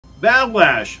Valve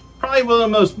lash, probably one of the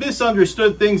most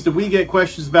misunderstood things that we get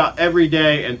questions about every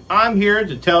day, and I'm here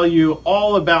to tell you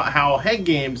all about how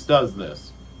HeadGames does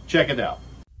this. Check it out.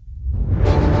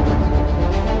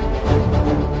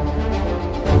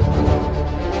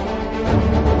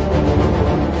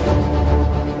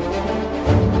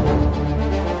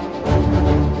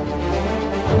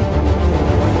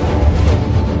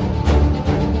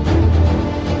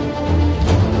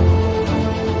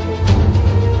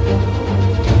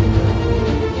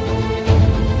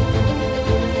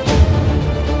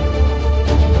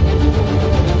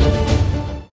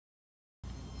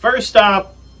 First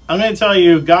stop, I'm going to tell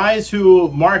you, guys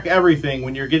who mark everything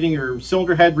when you're getting your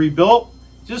cylinder head rebuilt,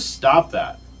 just stop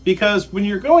that. Because when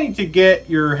you're going to get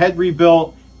your head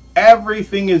rebuilt,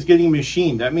 everything is getting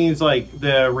machined. That means like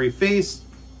the reface,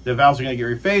 the valves are going to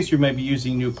get refaced, you may be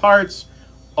using new parts.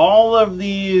 All of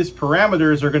these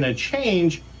parameters are going to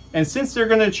change, and since they're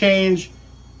going to change,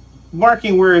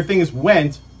 marking where things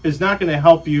went is not going to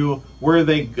help you where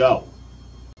they go.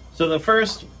 So the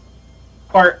first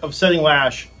part of setting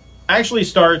lash actually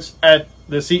starts at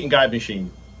the seat and guide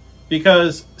machine,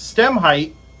 because stem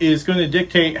height is going to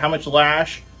dictate how much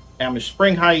lash, how much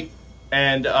spring height,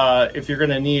 and if you're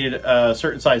going to need a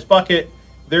certain size bucket,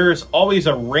 there's always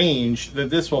a range that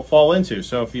this will fall into.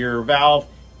 So if your valve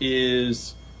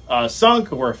is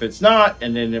sunk, or if it's not,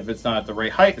 and then if it's not the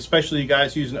right height, especially you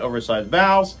guys using oversized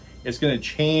valves, it's going to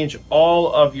change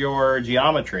all of your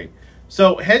geometry.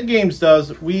 So HeadGames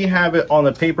does, we have it on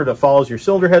the paper that follows your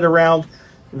cylinder head around.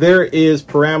 There is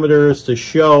parameters to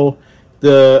show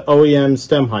the OEM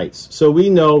stem heights. So we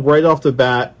know right off the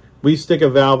bat, we stick a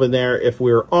valve in there if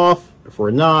we're off, if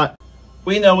we're not.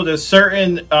 We know with a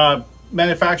certain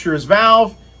manufacturer's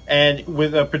valve and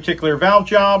with a particular valve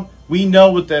job, we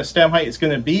know what the stem height is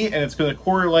going to be, and it's going to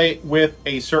correlate with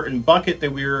a certain bucket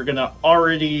that we're going to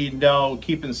already know,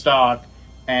 keep in stock,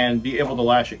 and be able to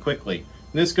lash it quickly.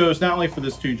 This goes not only for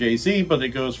this 2JZ, but it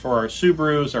goes for our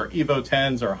Subarus, our Evo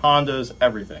 10s, our Hondas,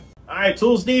 everything. All right,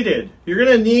 tools needed. You're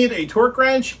gonna need a torque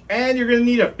wrench, and you're gonna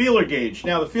need a feeler gauge.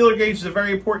 Now, the feeler gauge is a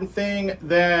very important thing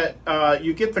that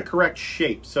you get the correct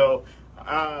shape. So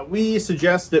we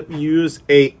suggest that we use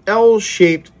a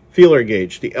L-shaped feeler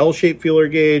gauge. The L-shaped feeler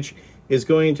gauge is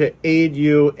going to aid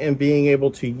you in being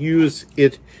able to use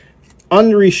it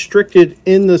unrestricted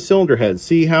in the cylinder head.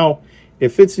 See how it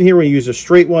fits in here. When you use a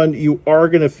straight one, you are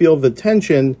going to feel the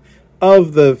tension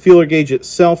of the feeler gauge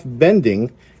itself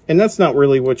bending, and that's not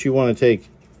really what you want to take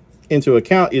into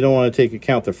account. You don't want to take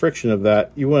account the friction of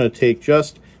that. You want to take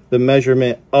just the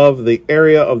measurement of the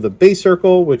area of the base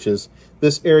circle, which is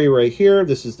this area right here.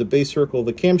 This is the base circle of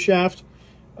the camshaft,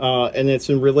 and it's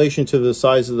in relation to the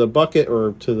size of the bucket,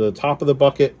 or to the top of the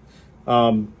bucket.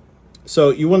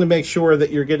 So you want to make sure that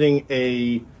you're getting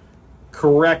a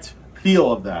correct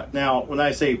feel of that. Now, when I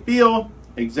say feel,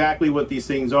 exactly what these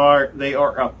things are, they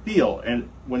are a feel. And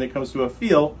when it comes to a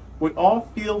feel, we all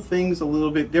feel things a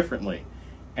little bit differently.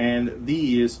 And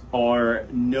these are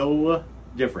no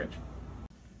different.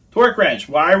 Torque wrench.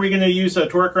 Why are we going to use a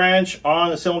torque wrench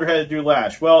on a cylinder head to do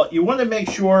lash? Well, you want to make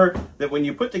sure that when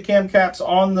you put the cam caps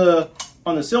on the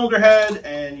cylinder head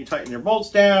and you tighten your bolts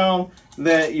down,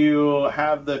 that you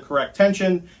have the correct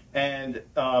tension, and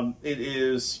it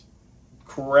is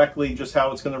correctly just how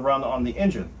it's going to run on the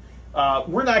engine.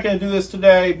 We're not going to do this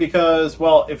today because,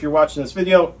 well, if you're watching this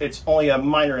video, it's only a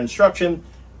minor instruction,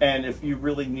 and if you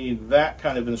really need that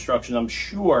kind of instruction, I'm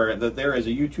sure that there is a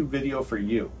YouTube video for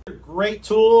you. A great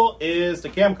tool is the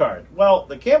cam card. Well,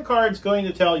 the cam card is going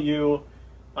to tell you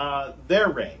their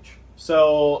range.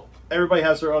 So everybody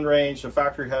has their own range, the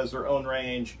factory has their own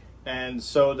range, and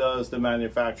so does the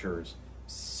manufacturers.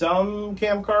 Some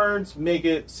cam cards make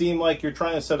it seem like you're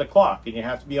trying to set a clock and you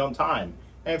have to be on time.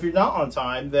 And if you're not on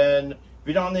time, then if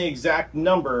you're not on the exact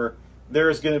number,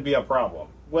 there's going to be a problem.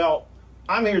 Well,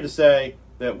 I'm here to say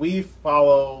that we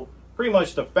follow pretty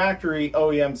much the factory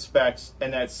OEM specs,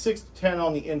 and that's 6 to 10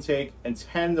 on the intake and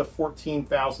 10 to 14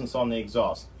 thousandths on the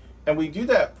exhaust. And we do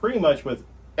that pretty much with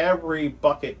every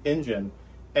bucket engine,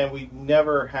 and we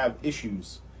never have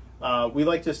issues. We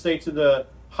like to stay to the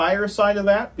higher side of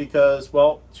that because,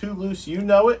 well, too loose, you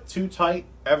know it, too tight,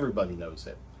 everybody knows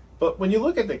it. But when you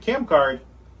look at the cam card,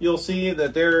 you'll see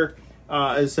that they're,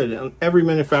 as I said, every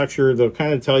manufacturer, they'll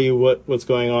kind of tell you what's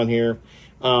going on here.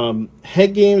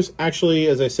 HeadGames, actually,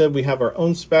 as I said, we have our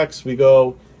own specs. We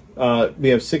go, we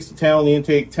have 6 to 10 on the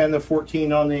intake, 10 to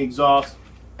 14 on the exhaust,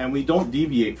 and we don't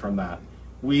deviate from that.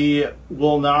 We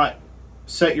will not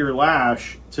set your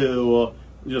lash to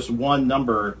just one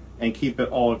number and keep it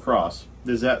all across.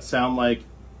 Does that sound like,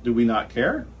 do we not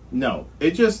care? No,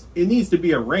 it needs to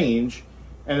be a range,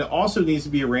 And it also needs to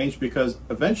be arranged because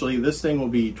eventually this thing will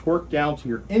be torqued down to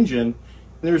your engine. And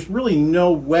there's really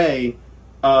no way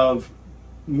of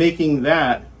making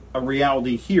that a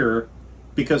reality here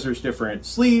because there's different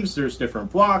sleeves, there's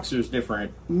different blocks, there's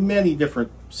many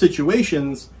different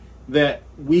situations that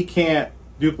we can't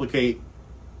duplicate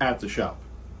at the shop.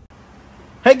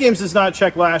 HeadGames does not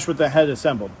check lash with the head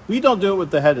assembled. We don't do it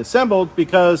with the head assembled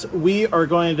because we are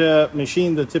going to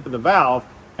machine the tip of the valve,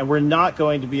 and we're not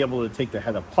going to be able to take the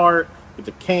head apart with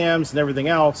the cams and everything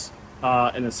else,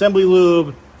 an assembly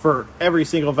lube for every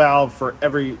single valve, for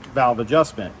every valve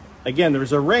adjustment. Again,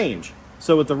 there's a range.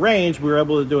 So with the range, we were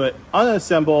able to do it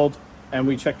unassembled, and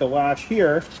we check the lash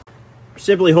here.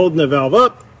 Simply holding the valve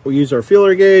up, we use our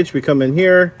feeler gauge, we come in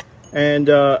here, and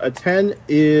a 10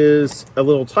 is a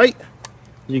little tight.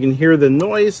 You can hear the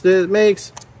noise that it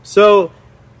makes. So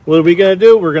what are we gonna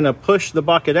do? We're gonna push the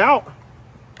bucket out,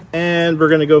 and we're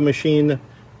gonna go machine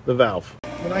the valve.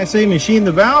 When I say machine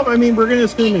the valve, I mean we're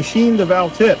just gonna machine the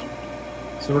valve tip.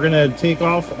 So we're gonna take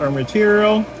off our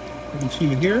material. You can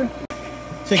see here.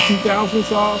 Take 2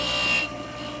 thousandths off.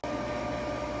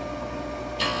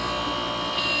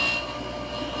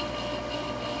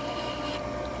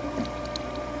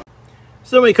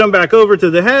 So we come back over to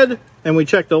the head and we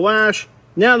check the lash.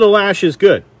 Now the lash is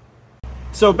good.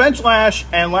 So bench lash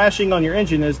and lashing on your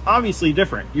engine is obviously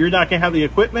different. You're not gonna have the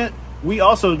equipment. We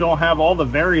also don't have all the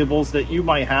variables that you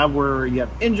might have where you have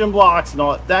engine blocks and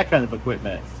all that kind of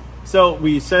equipment. So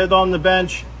we set it on the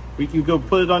bench, you go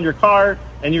put it on your car,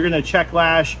 and you're gonna check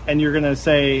lash and you're gonna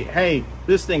say, hey,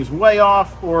 this thing's way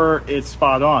off or it's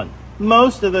spot on.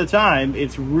 Most of the time,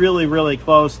 it's really, really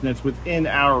close and it's within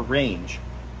our range.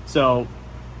 So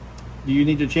do you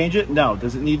need to change it? No.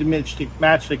 Does it need to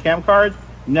match the cam card?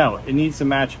 No, it needs to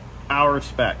match our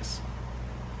specs.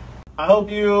 I hope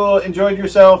you enjoyed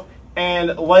yourself,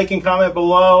 and like and comment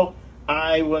below.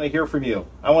 I want to hear from you.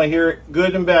 I want to hear it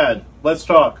good and bad. Let's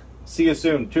talk. See you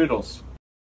soon. Toodles.